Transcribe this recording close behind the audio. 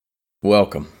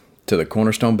Welcome to the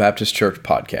Cornerstone Baptist Church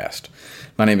podcast.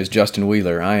 My name is Justin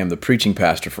Wheeler. I am the preaching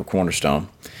pastor for Cornerstone.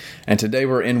 And today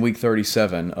we're in week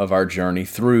 37 of our journey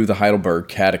through the Heidelberg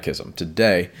Catechism.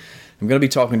 Today, I'm going to be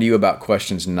talking to you about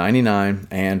questions 99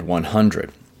 and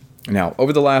 100. Now,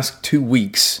 over the last 2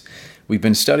 weeks, we've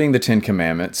been studying the Ten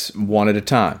Commandments one at a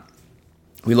time.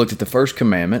 We looked at the first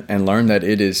commandment and learned that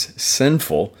it is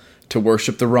sinful to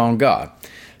worship the wrong God.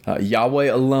 Yahweh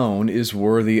alone is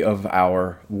worthy of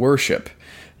our worship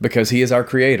because He is our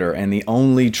Creator and the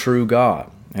only true God.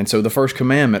 And so the first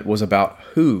commandment was about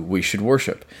who we should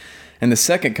worship. And the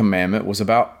second commandment was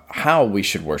about how we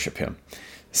should worship Him.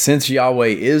 Since Yahweh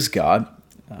is God,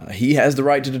 He has the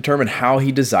right to determine how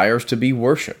He desires to be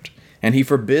worshiped. And He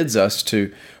forbids us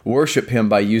to worship Him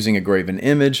by using a graven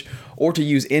image or to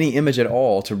use any image at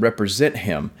all to represent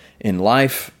Him in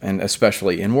life and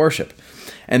especially in worship.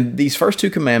 And these first two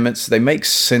commandments, they make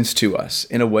sense to us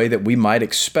in a way that we might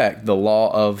expect the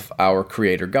law of our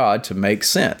Creator God to make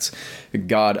sense.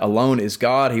 God alone is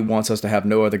God. He wants us to have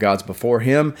no other gods before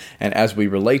Him. And as we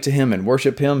relate to Him and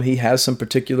worship Him, He has some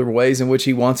particular ways in which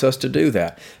He wants us to do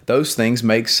that. Those things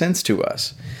make sense to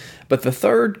us. But the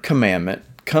third commandment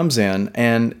comes in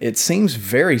and it seems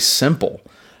very simple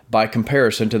by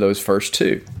comparison to those first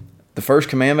two. The first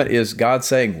commandment is God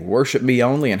saying, worship me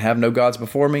only and have no gods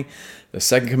before me. The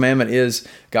second commandment is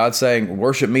God saying,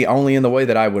 worship me only in the way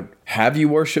that I would have you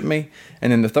worship me.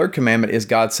 And then the third commandment is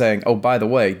God saying, oh, by the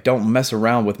way, don't mess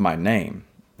around with my name.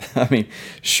 I mean,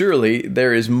 surely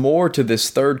there is more to this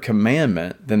third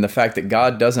commandment than the fact that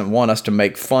God doesn't want us to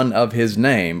make fun of His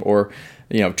name or,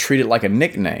 treat it like a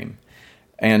nickname.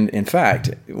 And in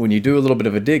fact, when you do a little bit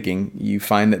of a digging, you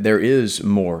find that there is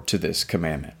more to this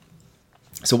commandment.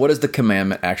 So what does the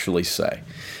commandment actually say?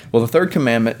 Well, the third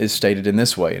commandment is stated in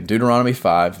this way. In Deuteronomy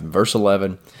 5, verse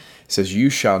 11, it says, you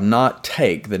shall not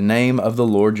take the name of the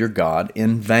Lord your God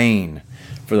in vain,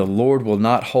 for the Lord will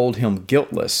not hold him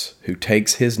guiltless who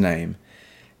takes His name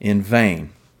in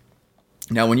vain.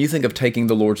 Now, when you think of taking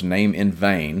the Lord's name in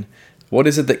vain, what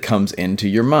is it that comes into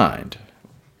your mind?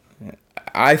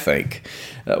 I think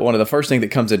one of the first things that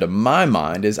comes into my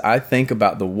mind is I think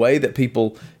about the way that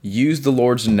people use the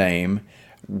Lord's name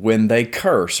when they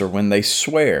curse or when they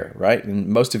swear, right? And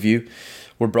most of you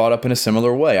were brought up in a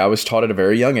similar way. I was taught at a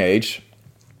very young age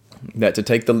that to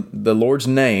take the Lord's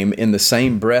name in the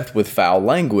same breath with foul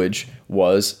language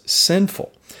was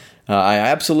sinful. I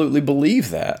absolutely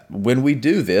believe that when we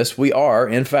do this, we are,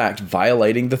 in fact,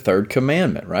 violating the third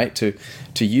commandment, right?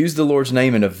 To use the Lord's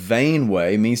name in a vain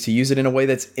way means to use it in a way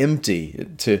that's empty,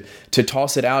 to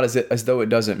toss it out as though it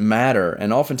doesn't matter.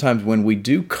 And oftentimes when we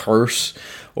do curse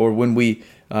or when we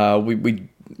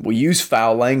use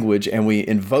foul language and we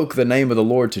invoke the name of the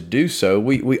Lord to do so,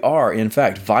 we are, in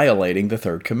fact, violating the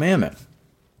third commandment.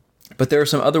 But there are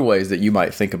some other ways that you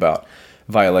might think about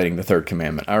violating the third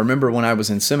commandment. I remember when I was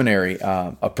in seminary,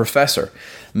 a professor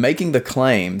making the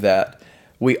claim that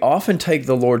we often take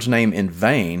the Lord's name in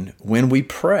vain when we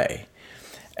pray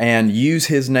and use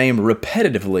His name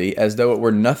repetitively as though it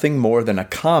were nothing more than a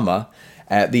comma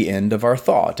at the end of our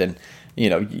thought. And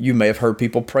you may have heard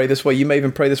people pray this way. You may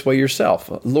even pray this way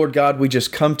yourself. Lord God, we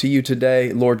just come to you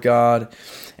today, Lord God,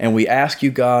 and we ask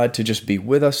you, God, to just be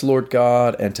with us, Lord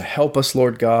God, and to help us,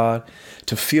 Lord God,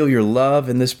 to feel your love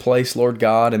in this place, Lord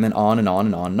God, and then on and on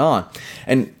and on and on.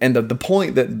 And the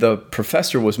point that the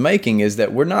professor was making is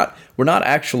that we're not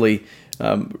actually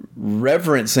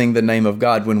reverencing the name of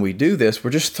God when we do this.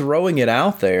 We're just throwing it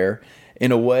out there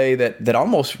in a way that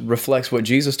almost reflects what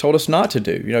Jesus told us not to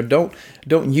do.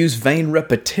 Don't use vain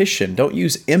repetition. Don't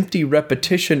use empty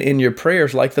repetition in your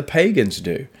prayers like the pagans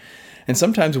do. And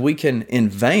sometimes we can,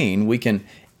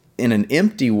 in an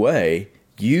empty way,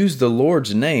 use the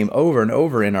Lord's name over and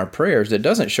over in our prayers that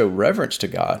doesn't show reverence to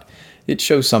God. It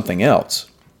shows something else.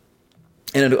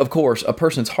 And of course, a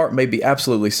person's heart may be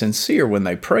absolutely sincere when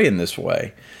they pray in this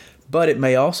way, but it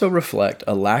may also reflect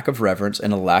a lack of reverence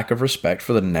and a lack of respect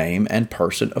for the name and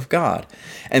person of God.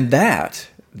 And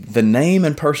the name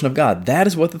and person of God, that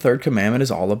is what the third commandment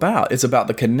is all about. It's about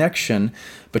the connection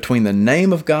between the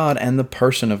name of God and the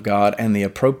person of God and the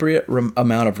appropriate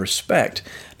amount of respect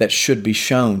that should be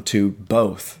shown to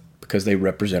both because they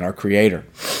represent our Creator.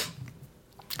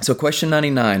 So question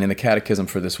 99 in the Catechism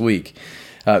for this week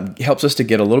helps us to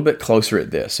get a little bit closer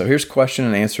at this. So here's question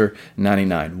and answer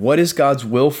 99. What is God's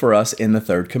will for us in the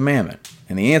third commandment?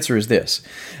 And the answer is this,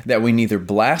 that we neither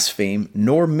blaspheme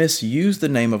nor misuse the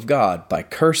name of God by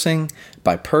cursing,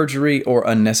 by perjury, or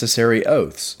unnecessary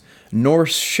oaths, nor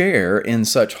share in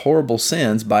such horrible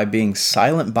sins by being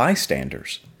silent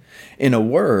bystanders. In a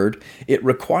word, it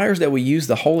requires that we use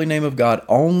the holy name of God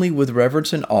only with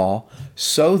reverence and awe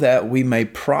so that we may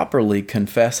properly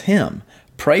confess Him,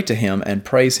 pray to Him, and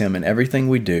praise Him in everything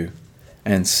we do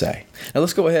and say. Now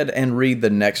let's go ahead and read the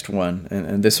next one,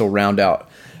 and this will round out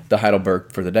the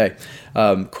Heidelberg for the day.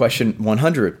 Question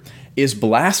 100. Is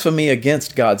blasphemy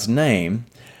against God's name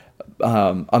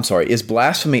is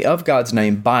blasphemy of God's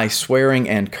name by swearing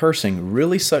and cursing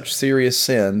really such serious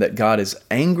sin that God is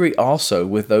angry also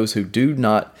with those who do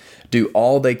not do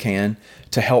all they can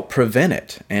to help prevent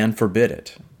it and forbid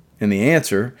it? And the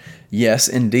answer, yes,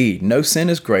 indeed. No sin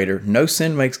is greater. No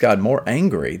sin makes God more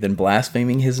angry than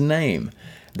blaspheming His name.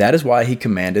 That is why He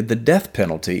commanded the death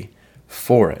penalty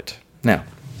for it. Now,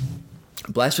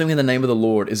 blaspheming the name of the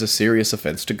Lord is a serious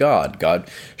offense to God. God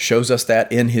shows us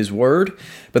that in His Word.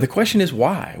 But the question is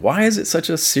why? Why is it such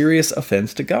a serious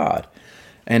offense to God?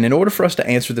 And in order for us to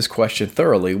answer this question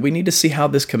thoroughly, we need to see how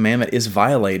this commandment is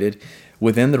violated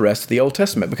within the rest of the Old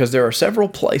Testament, because there are several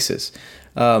places,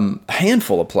 a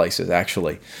handful of places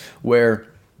actually, where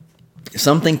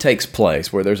something takes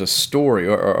place, where there's a story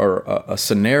or a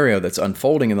scenario that's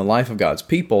unfolding in the life of God's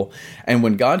people, and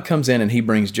when God comes in and He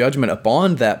brings judgment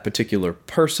upon that particular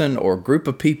person or group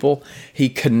of people, He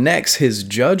connects His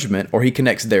judgment, or He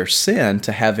connects their sin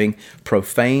to having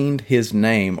profaned His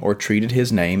name or treated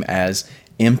His name as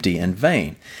empty and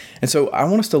vain. And so I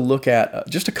want us to look at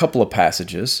just a couple of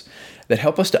passages that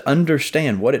help us to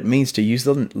understand what it means to use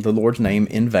the Lord's name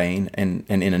in vain and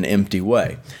in an empty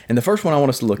way. And the first one I want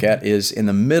us to look at is in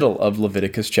the middle of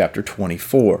Leviticus chapter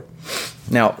 24.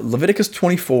 Now, Leviticus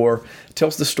 24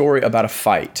 tells the story about a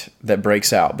fight that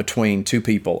breaks out between two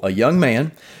people, a young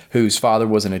man whose father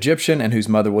was an Egyptian and whose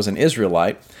mother was an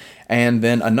Israelite, and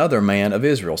then another man of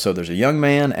Israel. So there's a young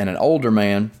man and an older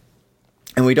man,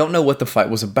 and we don't know what the fight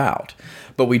was about.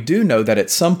 But we do know that at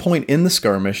some point in the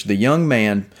skirmish, the young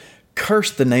man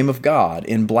cursed the name of God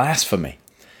in blasphemy.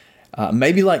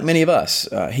 Maybe like many of us,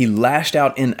 he lashed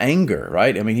out in anger,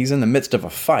 right? I mean, he's in the midst of a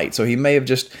fight, so he may have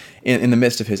just, in the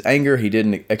midst of his anger, he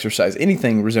didn't exercise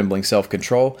anything resembling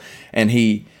self-control, and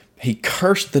he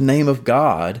cursed the name of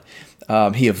God.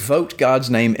 He evoked God's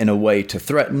name in a way to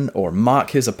threaten or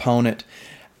mock his opponent.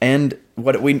 And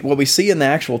what we see in the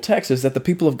actual text is that the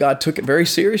people of God took it very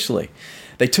seriously.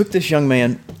 They took this young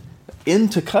man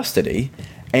into custody,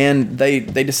 and they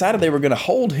decided they were going to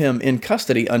hold him in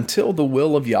custody until the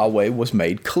will of Yahweh was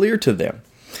made clear to them.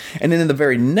 And then in the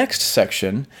very next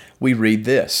section, we read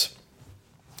this.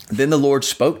 Then the Lord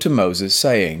spoke to Moses,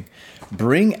 saying,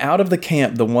 "Bring out of the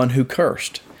camp the one who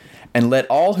cursed, and let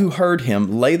all who heard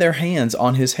him lay their hands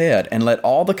on his head, and let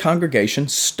all the congregation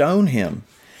stone him.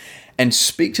 And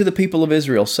speak to the people of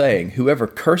Israel, saying, Whoever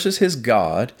curses his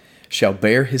God shall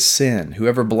bear his sin.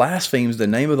 Whoever blasphemes the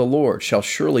name of the Lord shall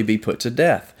surely be put to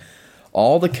death.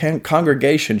 All the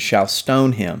congregation shall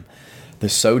stone him. The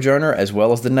sojourner as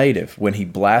well as the native, when he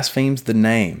blasphemes the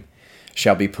name,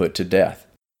 shall be put to death."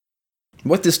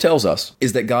 What this tells us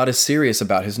is that God is serious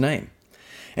about His name.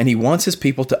 And He wants His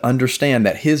people to understand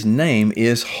that His name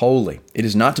is holy. It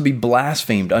is not to be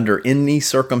blasphemed under any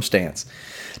circumstance.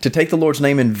 To take the Lord's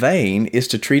name in vain is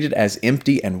to treat it as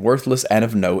empty and worthless and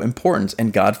of no importance,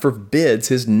 and God forbids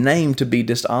His name to be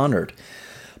dishonored.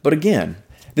 But again,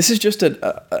 this is just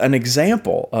an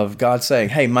example of God saying,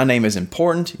 hey, my name is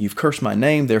important, you've cursed my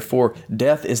name, therefore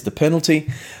death is the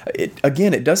penalty.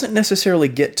 It doesn't necessarily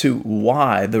get to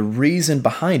why, the reason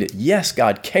behind it. Yes,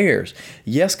 God cares.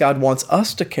 Yes, God wants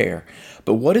us to care.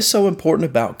 But what is so important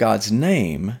about God's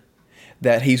name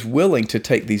that He's willing to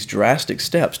take these drastic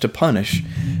steps to punish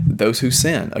those who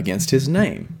sin against His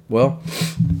name? Well,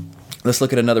 let's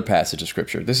look at another passage of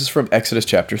Scripture. This is from Exodus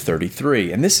chapter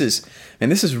 33. And this is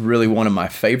really one of my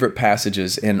favorite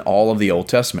passages in all of the Old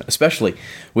Testament, especially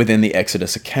within the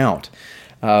Exodus account.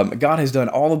 God has done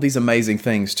all of these amazing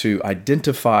things to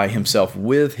identify Himself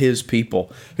with His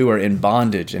people who are in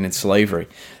bondage and in slavery.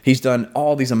 He's done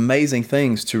all these amazing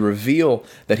things to reveal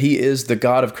that He is the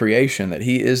God of creation, that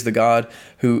He is the God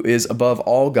who is above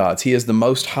all gods. He is the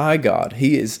Most High God.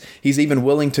 He's even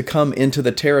willing to come into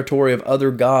the territory of other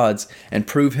gods and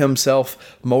prove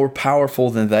Himself more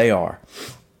powerful than they are.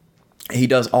 He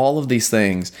does all of these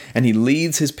things, and He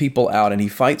leads His people out, and He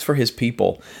fights for His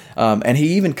people. And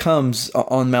He even comes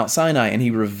on Mount Sinai, and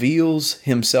He reveals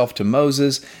Himself to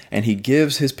Moses, and He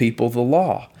gives His people the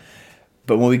law.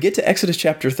 But when we get to Exodus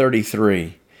chapter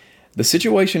 33, the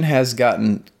situation has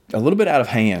gotten a little bit out of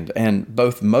hand, and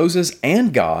both Moses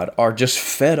and God are just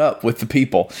fed up with the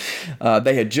people.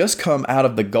 They had just come out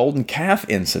of the golden calf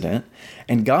incident,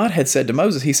 and God had said to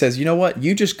Moses, He says, you know what,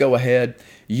 you just go ahead,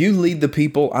 you lead the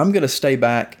people, I'm going to stay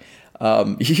back.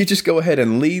 You just go ahead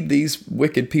and lead these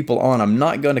wicked people on. I'm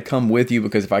not going to come with you,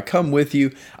 because if I come with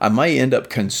you, I might end up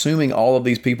consuming all of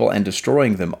these people and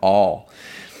destroying them all.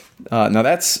 Now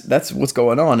that's what's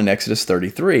going on in Exodus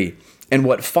 33. And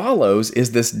what follows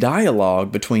is this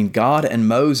dialogue between God and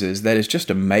Moses that is just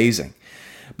amazing.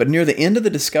 But near the end of the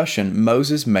discussion,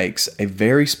 Moses makes a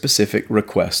very specific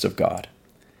request of God.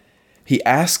 He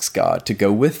asks God to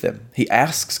go with them. He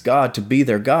asks God to be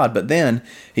their God, but then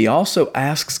he also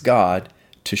asks God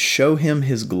to show him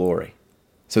his glory.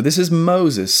 So this is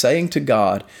Moses saying to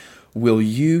God, "Will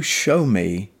you show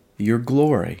me your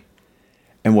glory?"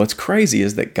 And what's crazy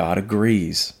is that God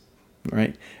agrees,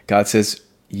 right? God says,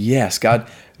 yes.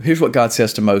 Here's what God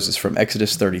says to Moses from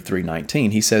Exodus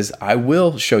 33:19. He says, "I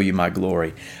will show you my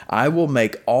glory. I will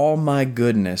make all my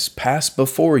goodness pass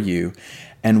before you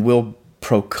and will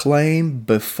proclaim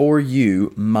before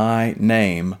you my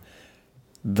name,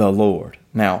 the Lord."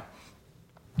 Now,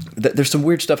 there's some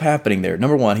weird stuff happening there.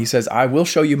 Number one, he says, "I will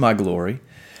show you my glory.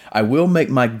 I will make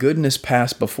my goodness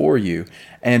pass before you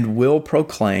and will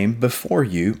proclaim before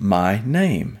you my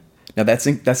name." Now that's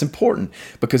important,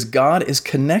 because God is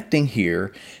connecting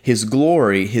here his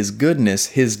glory, his goodness,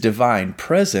 his divine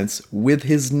presence with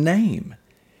his name.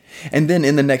 And then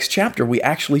in the next chapter, we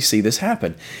actually see this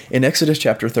happen. In Exodus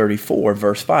chapter 34,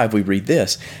 verse 5, we read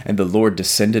this, "And the Lord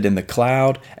descended in the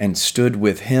cloud and stood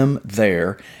with him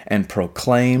there and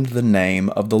proclaimed the name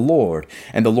of the Lord.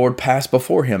 And the Lord passed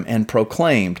before him and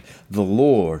proclaimed, the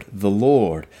Lord,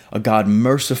 a God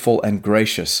merciful and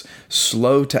gracious,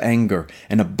 slow to anger,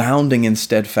 and abounding in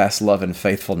steadfast love and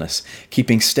faithfulness,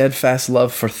 keeping steadfast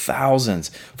love for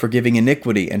thousands, forgiving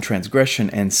iniquity and transgression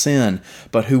and sin,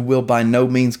 but who will by no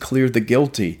means clear the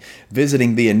guilty,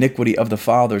 visiting the iniquity of the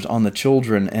fathers on the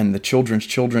children and the children's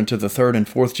children to the third and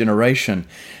fourth generation."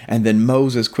 And then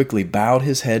Moses quickly bowed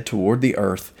his head toward the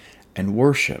earth and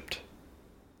worshiped.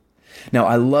 Now,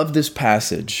 I love this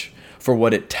passage for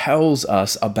what it tells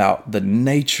us about the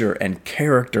nature and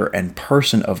character and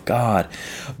person of God.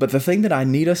 But the thing that I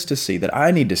need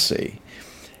to see,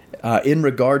 in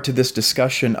regard to this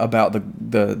discussion about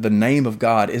the name of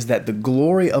God, is that the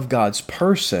glory of God's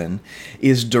person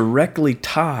is directly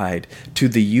tied to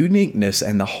the uniqueness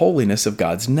and the holiness of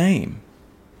God's name.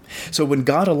 So when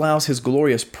God allows his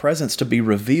glorious presence to be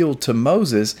revealed to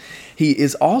Moses, he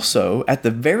is also at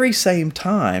the very same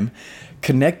time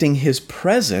connecting his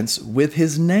presence with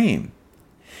his name.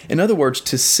 In other words,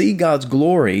 to see God's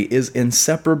glory is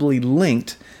inseparably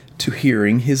linked to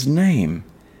hearing his name.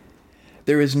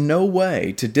 There is no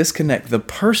way to disconnect the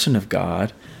person of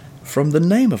God from the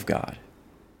name of God.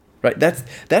 Right?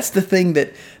 That's the thing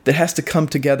that has to come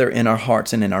together in our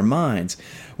hearts and in our minds.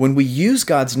 When we use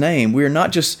God's name, we're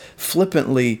not just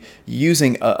flippantly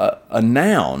using a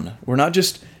noun. We're not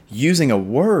just using a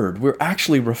word. We're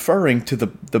actually referring to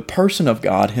the person of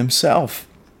God himself.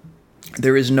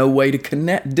 There is no way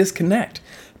to disconnect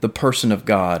the person of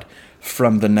God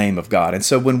from the name of God. And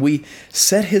so when we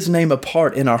set his name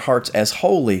apart in our hearts as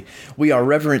holy, we are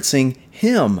reverencing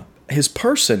him, his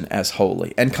person, as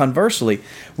holy. And conversely,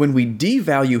 when we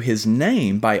devalue his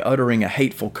name by uttering a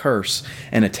hateful curse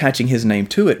and attaching his name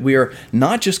to it, we are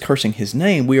not just cursing his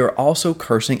name, we are also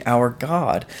cursing our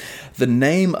God. The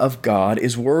name of God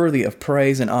is worthy of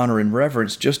praise and honor and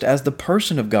reverence, just as the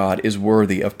person of God is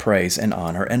worthy of praise and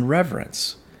honor and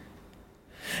reverence.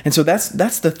 And so that's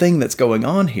the thing that's going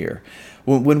on here.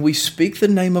 When we speak the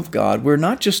name of God, we're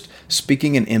not just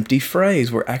speaking an empty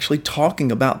phrase. We're actually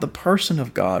talking about the person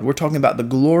of God. We're talking about the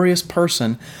glorious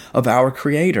person of our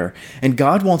Creator. And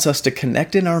God wants us to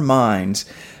connect in our minds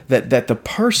that the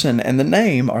person and the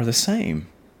name are the same.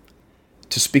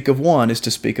 To speak of one is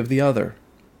to speak of the other.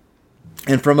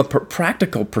 And from a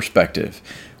practical perspective,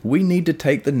 we need to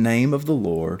take the name of the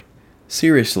Lord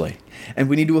seriously. And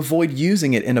we need to avoid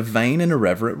using it in a vain and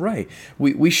irreverent way.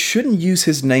 We shouldn't use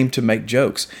his name to make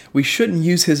jokes. We shouldn't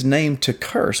use his name to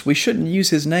curse. We shouldn't use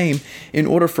his name in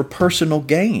order for personal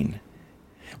gain.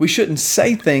 We shouldn't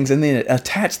say things and then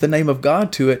attach the name of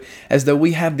God to it as though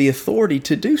we have the authority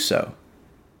to do so.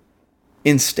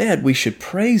 Instead, we should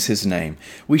praise his name.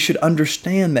 We should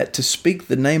understand that to speak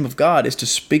the name of God is to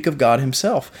speak of God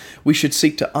himself. We should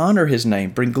seek to honor his name,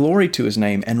 bring glory to his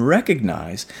name, and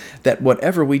recognize that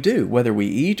whatever we do, whether we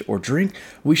eat or drink,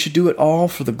 we should do it all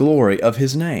for the glory of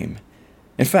his name.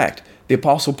 In fact, the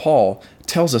Apostle Paul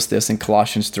tells us this in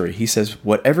Colossians 3. He says,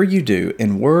 "Whatever you do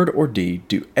in word or deed,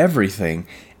 do everything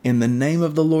in the name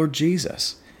of the Lord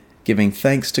Jesus, giving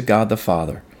thanks to God the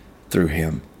Father through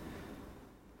him."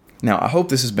 Now, I hope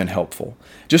this has been helpful,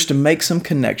 just to make some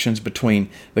connections between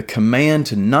the command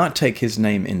to not take His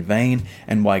name in vain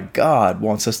and why God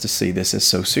wants us to see this as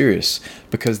so serious,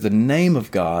 because the name of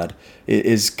God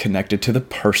is connected to the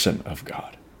person of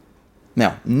God.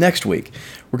 Now, next week,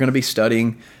 we're going to be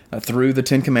studying through the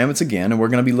Ten Commandments again, and we're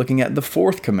going to be looking at the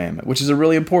fourth commandment, which is a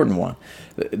really important one.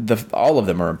 All of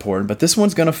them are important, but this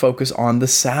one's going to focus on the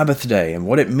Sabbath day and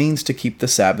what it means to keep the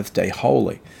Sabbath day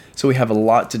holy. So we have a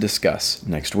lot to discuss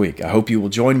next week. I hope you will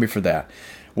join me for that.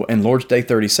 In Lord's Day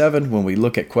 37, when we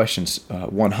look at questions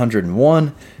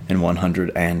 101 and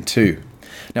 102.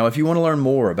 Now, if you want to learn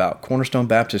more about Cornerstone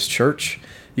Baptist Church,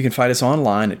 you can find us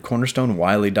online at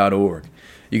cornerstonewiley.org.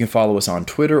 You can follow us on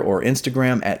Twitter or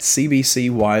Instagram at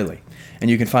CBCWiley. And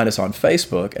you can find us on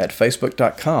Facebook at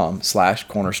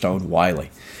facebook.com/cornerstonewiley.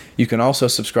 You can also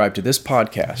subscribe to this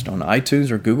podcast on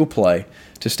iTunes or Google Play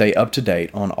to stay up to date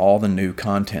on all the new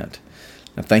content.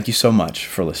 Now, thank you so much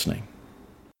for listening.